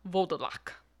both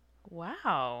voldolak.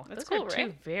 Wow. That's Those cool, are two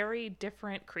right? very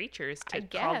different creatures to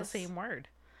call the same word.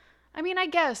 I mean, I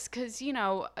guess, because,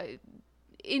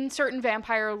 in certain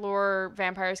vampire lore,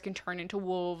 vampires can turn into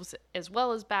wolves as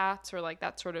well as bats or like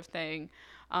that sort of thing.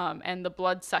 And the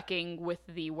blood sucking with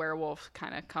the werewolf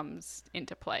kind of comes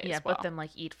into play as well. But them like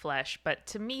eat flesh. But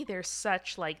to me, they're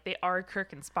such like, they are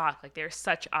Kirk and Spock. Like they're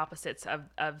such opposites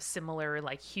of similar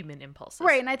like human impulses.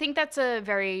 Right. And I think that's a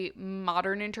very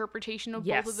modern interpretation of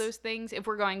Yes. both of those things. If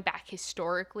we're going back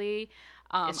historically,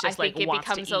 It's just, I think like, it wants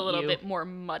to becomes a eat little you. bit more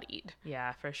muddied.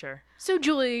 Yeah, for sure. So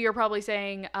Julia, you're probably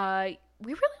saying,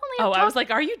 we really only have I was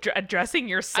like, are you addressing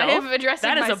yourself? I am addressing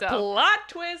That is myself. a plot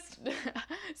twist.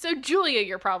 So Julia,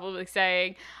 you're probably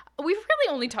saying, we've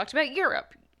really only talked about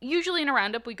Europe. Usually in a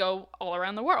roundup, we go all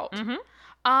around the world. Mm-hmm.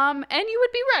 And you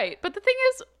would be right. But the thing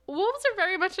is, wolves are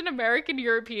very much an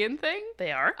American-European thing.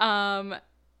 They are.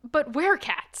 But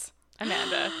werecats,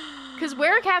 Amanda. Because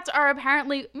werecats are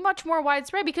apparently much more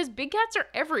widespread because big cats are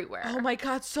everywhere. Oh my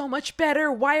god, so much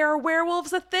better. Why are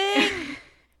werewolves a thing?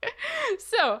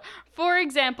 So, for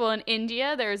example, in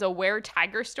India, there's a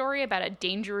were-tiger story about a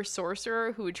dangerous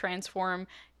sorcerer who would transform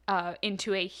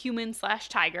into a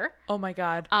human/tiger. Oh my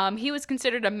god. He was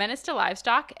considered a menace to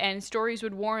livestock, and stories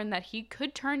would warn that he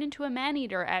could turn into a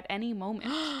man-eater at any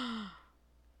moment.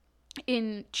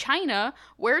 In China,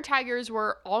 were-tigers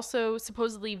were also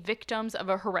supposedly victims of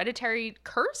a hereditary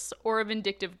curse or a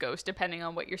vindictive ghost, depending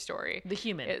on what your story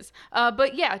is.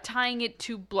 But yeah, tying it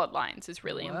to bloodlines is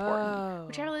really important,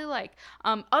 which I really like.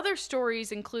 Other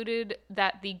stories included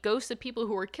that the ghosts of people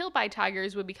who were killed by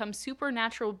tigers would become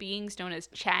supernatural beings known as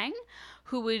Chang,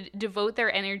 who would devote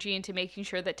their energy into making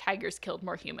sure that tigers killed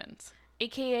more humans.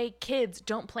 AKA kids,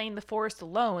 don't play in the forest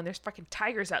alone. There's fucking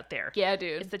tigers out there. Yeah,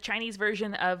 dude. It's the Chinese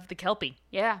version of the Kelpie.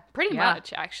 Yeah, pretty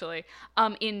much, actually.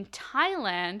 In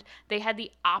Thailand, they had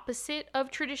the opposite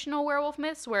of traditional werewolf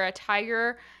myths, where a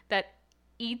tiger that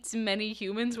eats many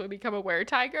humans would become a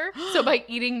were-tiger. So by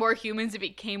eating more humans, it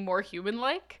became more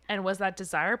human-like. And was that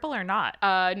desirable or not?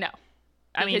 No.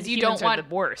 I mean, humans are the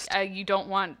worst. You don't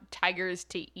want tigers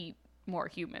to eat more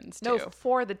humans too. No,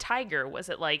 for the tiger, was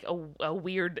it like a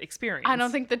weird experience? I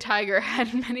don't think the tiger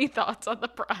had many thoughts on the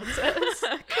process.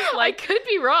 I could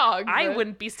be wrong. I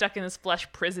wouldn't be stuck in this flesh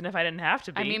prison if I didn't have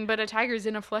to be. I mean, but a tiger's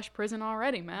in a flesh prison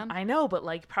already, man. I know, but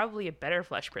like probably a better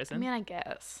flesh prison. I mean, I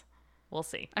guess. We'll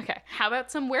see. Okay, how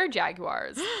about some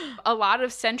were-jaguars? A lot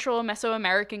of Central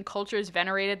Mesoamerican cultures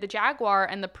venerated the jaguar,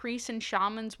 and the priests and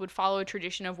shamans would follow a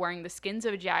tradition of wearing the skins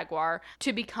of a jaguar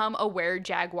to become a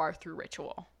were-jaguar through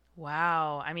ritual.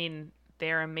 Wow. I mean,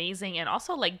 they're amazing. And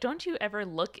also, like, don't you ever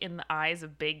look in the eyes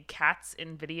of big cats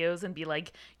in videos and be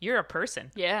like, you're a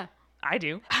person? Yeah. I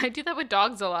do. I do that with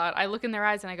dogs a lot. I look in their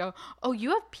eyes and I go, oh, you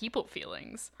have people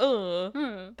feelings.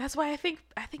 That's why I think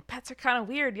pets are kind of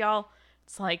weird, y'all.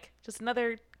 It's like just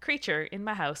another creature in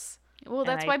my house. Well,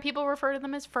 that's why people refer to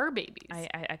them as fur babies.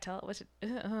 I tell it what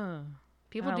to...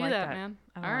 People do that, man.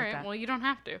 All right. Well, you don't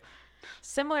have to.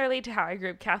 Similarly to how I grew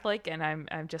up Catholic, and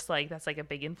I'm just like, that's like a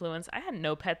big influence. I had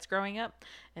no pets growing up,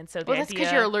 and so that's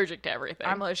because you're allergic to everything.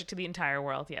 I'm allergic to the entire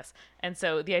world, yes. And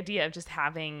so the idea of just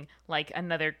having like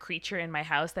another creature in my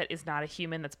house that is not a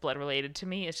human that's blood related to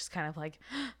me is just kind of like,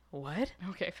 what?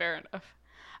 Okay, fair enough.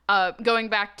 Going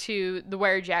back to the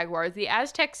were-jaguars, the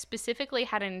Aztecs specifically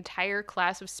had an entire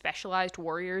class of specialized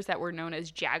warriors that were known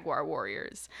as jaguar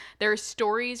warriors. There are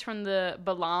stories from the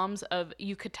Balams of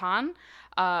Yucatan,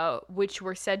 which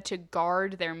were said to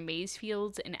guard their maize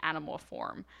fields in animal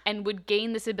form, and would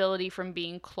gain this ability from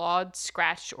being clawed,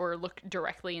 scratched, or looked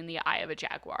directly in the eye of a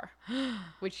jaguar.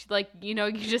 Which, like, you know,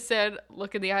 you just said,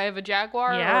 look in the eye of a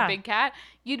jaguar or a big cat.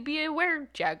 You'd be a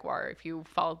were-jaguar if you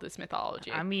followed this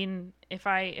mythology. I mean, if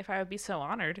I would be so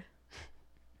honored.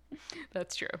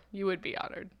 That's true. You would be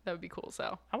honored. That would be cool,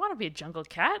 so. I want to be a jungle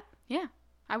cat. Yeah.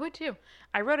 I would too.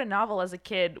 I wrote a novel as a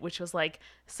kid, which was like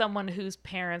someone whose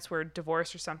parents were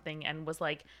divorced or something and was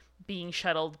like being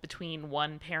shuttled between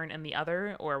one parent and the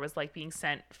other, or was like being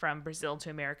sent from Brazil to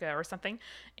America or something,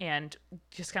 and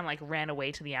just kind of like ran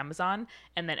away to the Amazon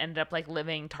and then ended up like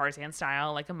living Tarzan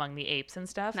style, like among the apes and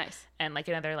stuff. Nice. And like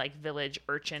another like village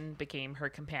urchin became her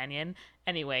companion.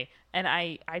 Anyway, and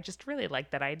I just really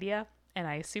like that idea, and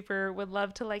I super would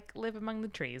love to like live among the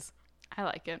trees. I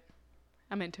like it.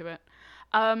 I'm into it.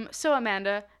 So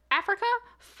Amanda, Africa?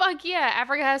 Fuck yeah,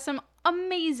 Africa has some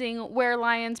amazing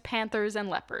were-lions, panthers, and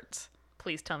leopards.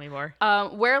 Please tell me more.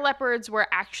 Were-leopards were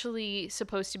actually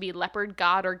supposed to be leopard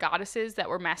god or goddesses that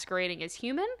were masquerading as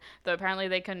human, though apparently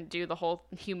they couldn't do the whole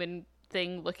human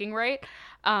thing looking right.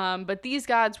 But these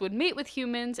gods would mate with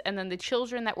humans, and then the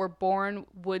children that were born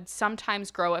would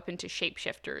sometimes grow up into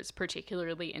shapeshifters,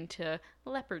 particularly into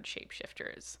leopard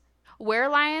shapeshifters.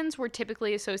 Were-lions were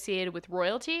typically associated with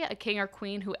royalty, a king or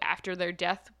queen who after their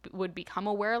death would become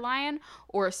a were-lion,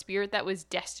 or a spirit that was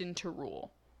destined to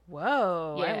rule.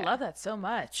 Whoa, Yeah. I love that so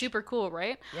much. Super cool,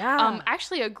 right? Yeah.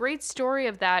 Actually, a great story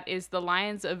of that is the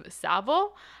Lions of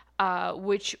Tsavo,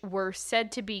 which were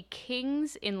said to be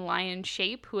kings in lion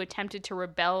shape who attempted to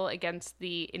rebel against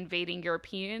the invading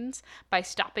Europeans by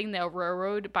stopping the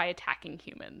railroad by attacking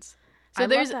humans. So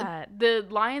love that. The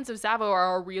Lions of Tsavo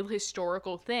are a real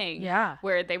historical thing. Yeah.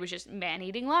 Where they was just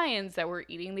man-eating lions that were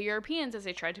eating the Europeans as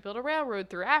they tried to build a railroad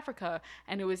through Africa,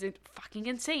 and it was fucking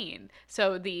insane.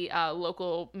 So the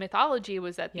local mythology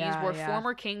was that these were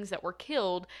former kings that were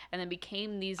killed and then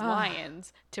became these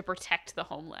lions to protect the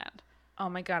homeland. Oh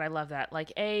my God, I love that.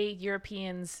 Like,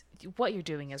 Europeans, what you're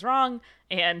doing is wrong,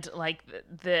 and like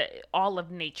the all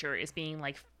of nature is being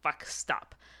like, fuck,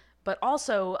 stop. But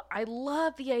also, I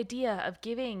love the idea of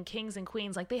giving kings and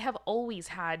queens, like, they have always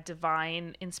had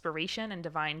divine inspiration and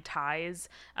divine ties,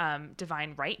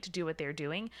 divine right to do what they're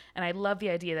doing. And I love the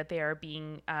idea that they are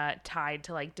being tied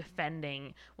to, like,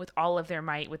 defending with all of their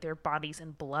might, with their bodies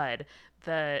and blood,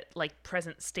 the, like,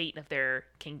 present state of their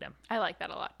kingdom. I like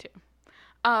that a lot, too.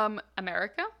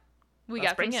 America? Let's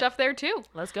got some stuff there too.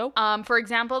 Let's go. For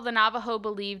example, the Navajo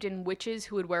believed in witches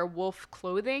who would wear wolf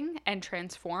clothing and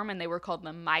transform, and they were called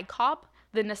the Maikop.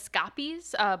 The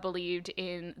Naskapis believed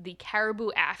in the caribou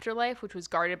afterlife, which was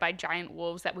guarded by giant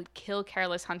wolves that would kill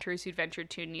careless hunters who ventured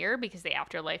too near, because the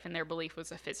afterlife in their belief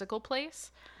was a physical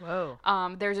place. Whoa.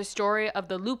 There's a story of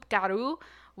the loup-garou,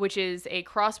 which is a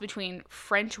cross between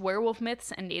French werewolf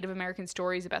myths and Native American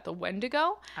stories about the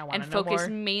Wendigo, and focused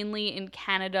mainly in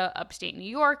Canada, upstate New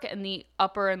York, and the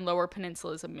upper and lower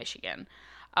peninsulas of Michigan.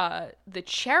 The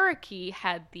Cherokee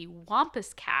had the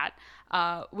Wampus Cat,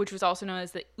 which was also known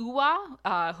as the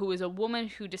Uwa, who was a woman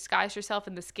who disguised herself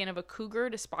in the skin of a cougar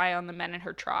to spy on the men in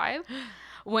her tribe.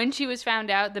 When she was found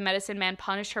out, the medicine man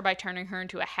punished her by turning her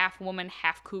into a half-woman,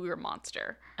 half-cougar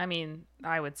monster. I mean,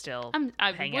 I would still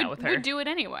hang out with her. Would do it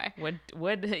anyway.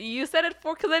 Would you said it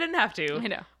because I didn't have to. I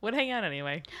know. Would hang out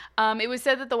anyway. It was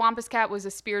said that the Wampus Cat was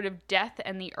a spirit of death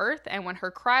and the earth, and when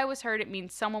her cry was heard, it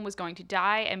means someone was going to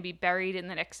die and be buried in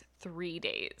the next 3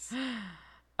 days.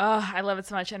 Oh, I love it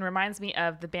so much, and reminds me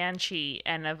of the Banshee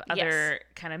and of other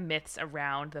kind of myths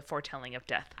around the foretelling of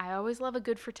death. I always love a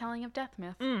good foretelling of death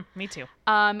myth. Me too.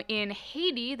 In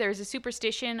Haiti, there's a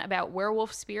superstition about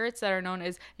werewolf spirits that are known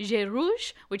as Yeux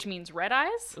Rouges, which means red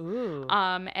eyes. Ooh.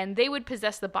 And they would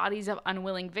possess the bodies of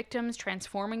unwilling victims,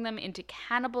 transforming them into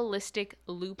cannibalistic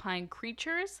lupine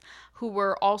creatures who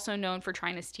were also known for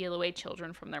trying to steal away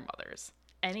children from their mothers.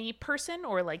 Any person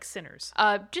or like sinners?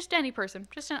 Just any person.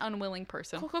 Just an unwilling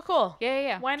person. Cool.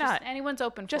 Yeah. Why not? Anyone's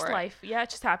open for just it. Life. Yeah, it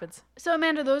just happens. So,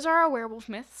 Amanda, those are our werewolf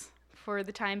myths for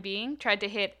the time being. Tried to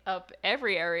hit up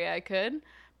every area I could.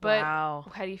 But wow.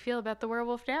 How do you feel about the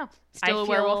werewolf now? Still a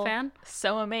werewolf fan?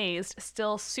 So amazed.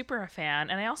 Still super a fan.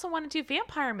 And I also want to do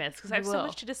vampire myths because I have so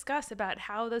much to discuss about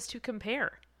how those two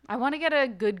compare. I want to get a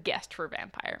good guest for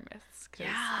vampire myths.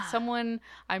 Yeah. Someone,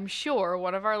 I'm sure,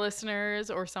 one of our listeners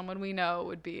or someone we know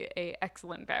would be an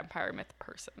excellent vampire myth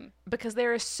person. Because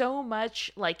there is so much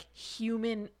like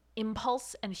human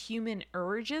impulse and human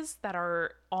urges that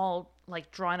are all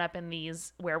like drawn up in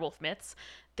these werewolf myths.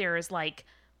 There's like,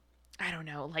 I don't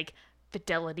know, like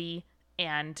fidelity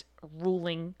and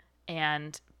ruling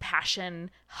and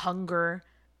passion, hunger,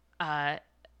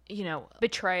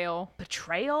 betrayal,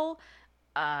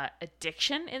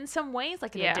 addiction in some ways,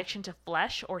 like an addiction to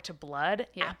flesh or to blood,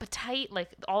 appetite, like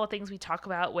all the things we talk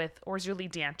about with Orserly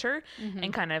Danter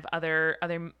and kind of other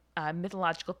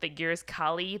mythological figures,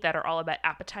 Kali, that are all about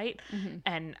appetite.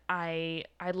 And I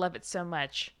love it so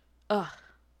much. Ugh.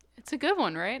 It's a good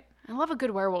one, right? I love a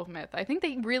good werewolf myth. I think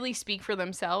they really speak for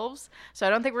themselves, so I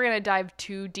don't think we're going to dive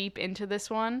too deep into this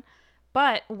one.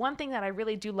 But one thing that I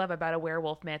really do love about a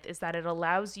werewolf myth is that it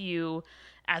allows you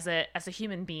as a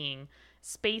human being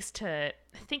space to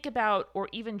think about or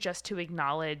even just to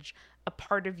acknowledge a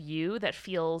part of you that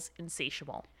feels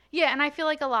insatiable. Yeah, and I feel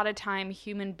like a lot of time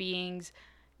human beings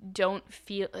don't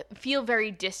feel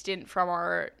very distant from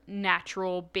our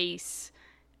natural base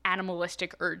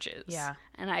animalistic urges. Yeah.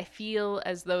 And I feel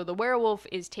as though the werewolf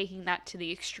is taking that to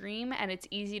the extreme, and it's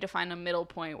easy to find a middle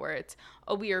point where it's,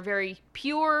 we are very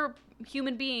pure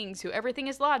human beings who everything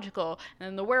is logical, and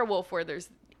then the werewolf where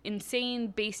there's insane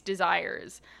base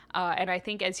desires. And I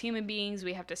think as human beings,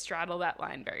 we have to straddle that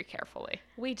line very carefully.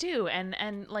 We do.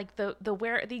 And like the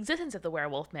existence of the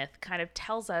werewolf myth kind of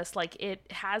tells us like it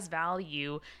has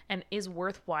value and is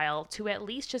worthwhile to at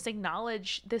least just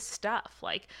acknowledge this stuff.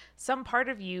 Like some part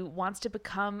of you wants to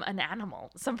become an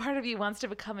animal. Some part of you wants to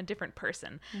become a different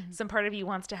person. Some part of you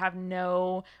wants to have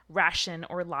no ration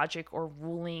or logic or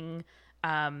ruling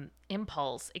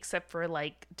impulse except for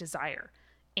like desire.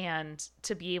 And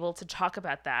to be able to talk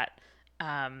about that,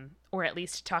 or at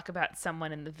least talk about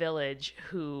someone in the village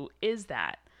who is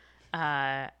that,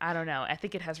 I don't know. I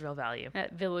think it has real value.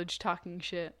 That village talking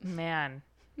shit. Man,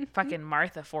 fucking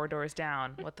Martha 4 doors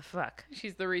down. What the fuck?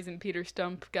 She's the reason Peter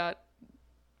Stump got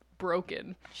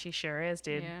broken. She sure is,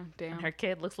 dude. Yeah, damn. And her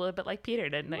kid looks a little bit like Peter,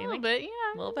 didn't it? A little bit, yeah.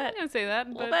 A little bit. I'm gonna say that.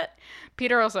 A little bit.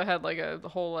 Peter also had like a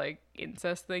whole like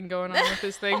incest thing going on with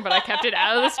this thing, but I kept it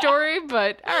out of the story.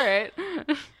 But all right.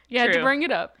 You had to bring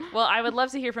it up. Well, I would love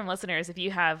to hear from listeners if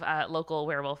you have local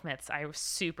werewolf myths. I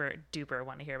super duper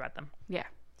want to hear about them. Yeah.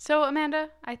 So, Amanda,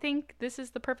 I think this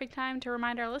is the perfect time to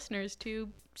remind our listeners to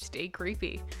stay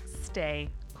creepy. Stay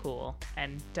cool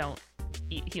and don't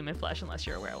eat human flesh unless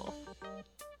you're a werewolf.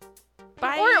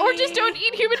 Bye. Or just don't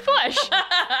eat human flesh.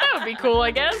 That would be cool,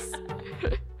 I guess.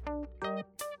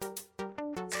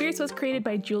 Spirits was created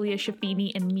by Julia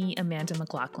Schaffini and me, Amanda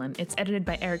McLaughlin. It's edited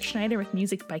by Eric Schneider with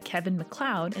music by Kevin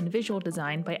MacLeod and visual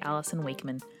design by Allison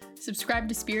Wakeman. Subscribe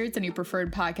to Spirits on your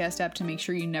preferred podcast app to make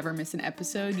sure you never miss an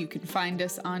episode. You can find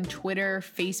us on Twitter,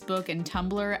 Facebook, and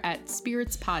Tumblr at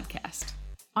Spirits Podcast.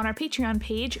 On our Patreon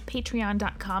page,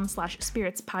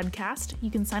 patreon.com/spiritspodcast, you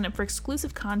can sign up for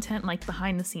exclusive content like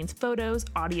behind-the-scenes photos,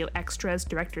 audio extras,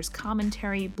 director's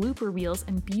commentary, blooper reels,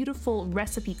 and beautiful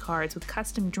recipe cards with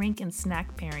custom drink and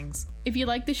snack pairings. If you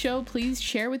like the show, please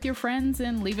share with your friends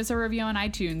and leave us a review on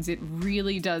iTunes. It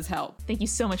really does help. Thank you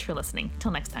so much for listening.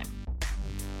 Till next time.